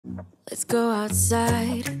Let's go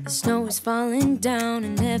outside. The snow is falling down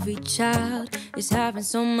and every child is having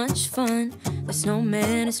so much fun. The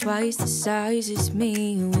snowman is twice the size as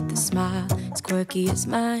me, with a smile as quirky as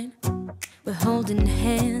mine. We're holding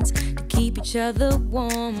hands to keep each other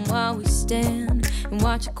warm while we stand and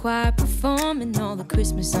watch a choir performing all the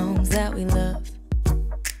Christmas songs that we love.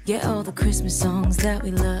 Yeah, all the Christmas songs that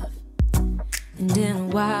we love. And in a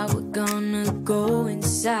while we're gonna go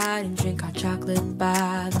inside and drink our chocolate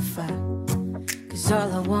by the fire. 'Cause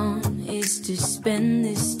all I want is to spend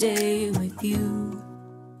this day with you.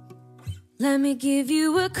 Let me give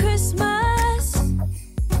you a Christmas,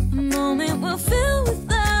 a moment we'll fill with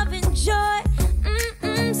love and joy.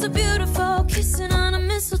 So beautiful, kissing on a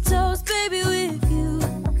mistletoe, baby, with